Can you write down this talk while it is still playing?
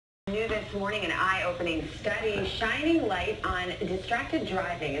This morning, an eye-opening study shining light on distracted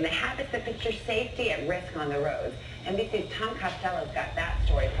driving and the habits that put your safety at risk on the roads. NBC's Tom Costello's got that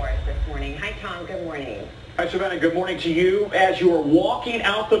story for us this morning. Hi, Tom. Good morning. Hi, Savannah. Good morning to you. As you are walking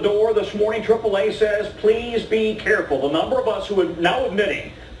out the door this morning, AAA says, please be careful. The number of us who are now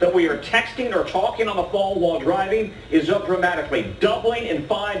admitting that we are texting or talking on the phone while driving is up dramatically, doubling in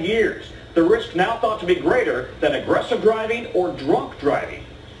 5 years. The risk now thought to be greater than aggressive driving or drunk driving.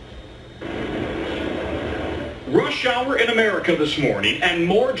 Rush hour in America this morning, and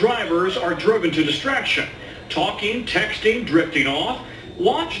more drivers are driven to distraction. Talking, texting, drifting off.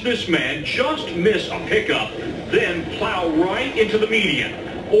 Watch this man just miss a pickup, then plow right into the median.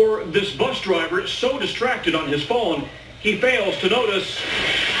 Or this bus driver so distracted on his phone, he fails to notice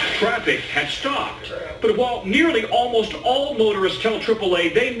traffic had stopped. But while nearly almost all motorists tell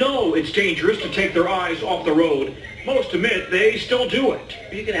AAA they know it's dangerous to take their eyes off the road, most admit they still do it.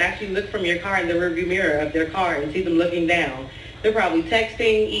 You can actually look from your car in the rearview mirror of their car and see them looking down. They're probably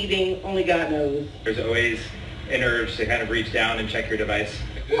texting, eating, only God knows. There's always an urge to kind of reach down and check your device.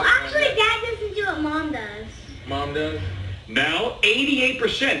 Well, actually, Dad doesn't do what Mom does. Mom does? Now,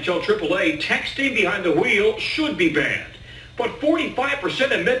 88% tell AAA texting behind the wheel should be banned. But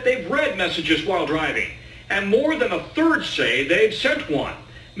 45% admit they've read messages while driving. And more than a third say they've sent one,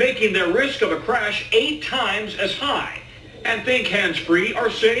 making their risk of a crash 8 times as high. And think hands-free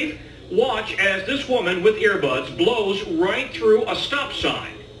are safe? Watch as this woman with earbuds blows right through a stop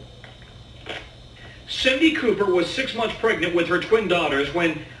sign. Cindy Cooper was 6 months pregnant with her twin daughters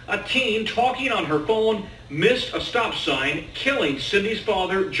when a teen talking on her phone missed a stop sign, killing Cindy's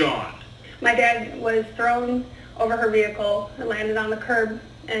father, John. My dad was thrown over her vehicle and landed on the curb,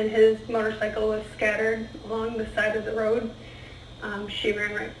 and his motorcycle was scattered along the side of the road. She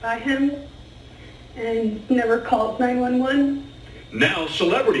ran right by him and never called 911. Now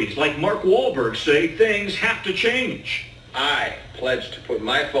celebrities like Mark Wahlberg say things have to change. I pledge to put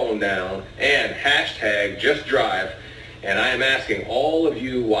my phone down and hashtag just drive, and I am asking all of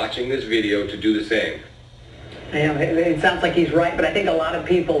you watching this video to do the same. Yeah, it sounds like he's right, but I think a lot of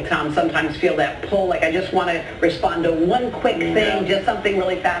people, Tom, sometimes feel that pull, like I just want to respond to one quick thing, just something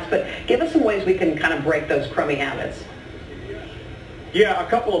really fast. But give us some ways we can kind of break those crummy habits. Yeah, a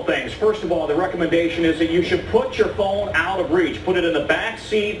couple of things. First of all, the recommendation is that you should put your phone out of reach. Put it in the back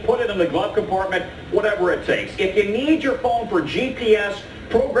seat, put it in the glove compartment, whatever it takes. If you need your phone for GPS,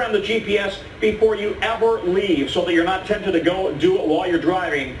 program the GPS before you ever leave so that you're not tempted to go do it while you're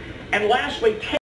driving. And lastly,